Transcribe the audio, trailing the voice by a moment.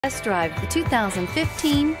Test drive the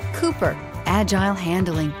 2015 Cooper. Agile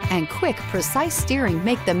handling and quick, precise steering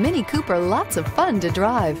make the Mini Cooper lots of fun to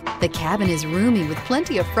drive. The cabin is roomy with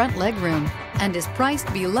plenty of front legroom and is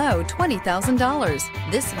priced below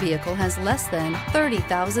 $20,000. This vehicle has less than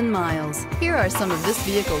 30,000 miles. Here are some of this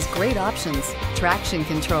vehicle's great options: traction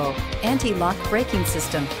control, anti-lock braking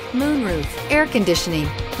system, moonroof, air conditioning,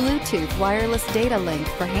 Bluetooth wireless data link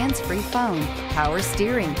for hands-free phone, power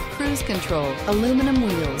steering, cruise control, aluminum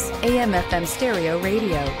wheels, AM/FM stereo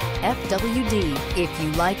radio, FWD. If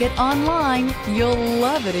you like it online, you'll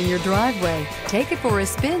love it in your driveway. Take it for a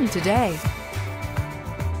spin today.